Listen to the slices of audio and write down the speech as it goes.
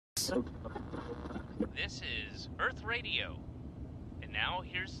This is Earth Radio. And now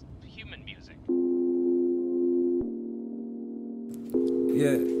here's human music.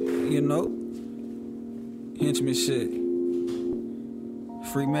 Yeah, you know, henchman shit.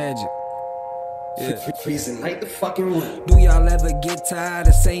 Free magic. Yeah. Freezing like the fucking wind. Do y'all ever get tired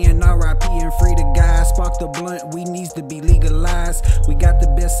of saying R.I.P. and free the guys? Spark the blunt, we needs to be legalized. We got the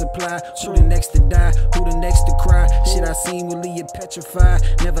best supply. Who the next to die? Who the next to cry? Shit I seen will leave you petrified.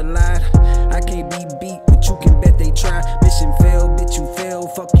 Never lied. I can't be beat, but you can bet they try. Mission failed, bitch you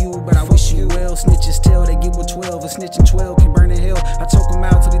failed. Fuck you, but I wish you well. Snitches tell they get with 12. A snitching 12 can burn in hell. I choke them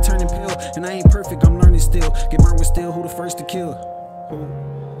out till they turn in pill. And I ain't perfect, I'm learning still. Get burned with steel, who the first to kill?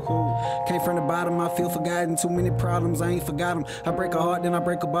 Who? Came from the bottom, I feel forgotten. Too many problems, I ain't forgot them. I break a heart, then I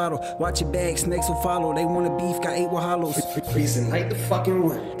break a bottle. Watch your back, snakes will follow. They want a beef, got 8 with hollows. Freezing like the fucking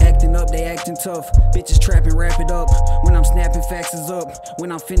wind. Acting up, they acting tough. Bitches trapping, wrap it up. When I'm snapping, faxes up.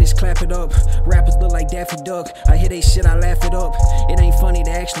 When I'm finished, clap it up. Rappers look like Daffy Duck. I hear they shit, I laugh it up. It ain't funny,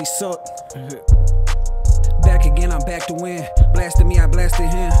 they actually suck. Back again, I'm back to win. Blasted me, I blasted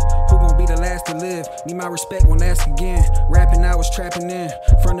him. Who gon' be the last to live? Need my respect, won't ask again. Rapping, I was trapping in.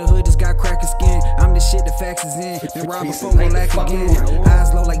 From the hood, just got crackin' skin. I'm the shit, the facts is in. And rob before gon' lack again.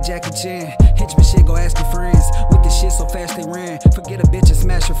 Eyes low like Jackie Chan. Henchman shit, go ask your friends. With this shit so fast they ran. Forget a bitch and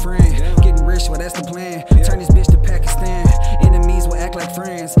smash a friend. Getting rich, well that's the plan. Turn this bitch to Pakistan. Enemies will act like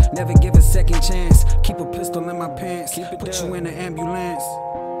friends. Never give a second chance. Keep a pistol in my pants. Put you in the ambulance.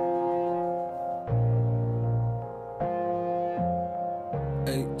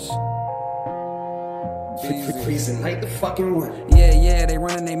 Freezing like the fucking wind. Yeah, they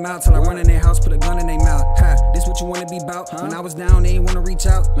running their mouth till I run in their house, put a gun in their mouth. Ha, this what you wanna be bout? When I was down, they ain't wanna reach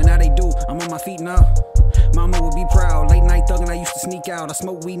out, but now they do. I'm on my feet now. Mama would be proud. Late night thuggin', I used to sneak out. I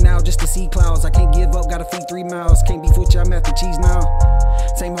smoke weed now just to see clouds. I can't give up, gotta feed 3 miles. Can't beef with you, I'm after cheese now.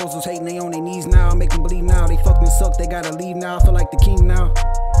 Same hoes was hating, they on their knees now. Make them believe now, they fucking suck, they gotta leave now. I feel like the king now.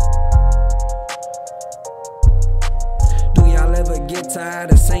 Do y'all ever get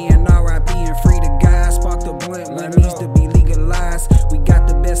tired of saying R.I.P. and free the guys? Spark the blunt, what needs to be legalized? We got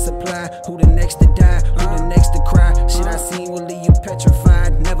the best supply. Who the next to die? Who the next to cry? Shit I seen will leave you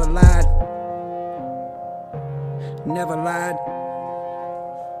petrified. Never lied. Never lied.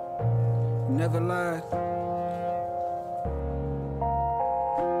 Never lied.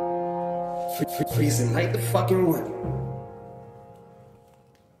 Freezing like the fucking wind.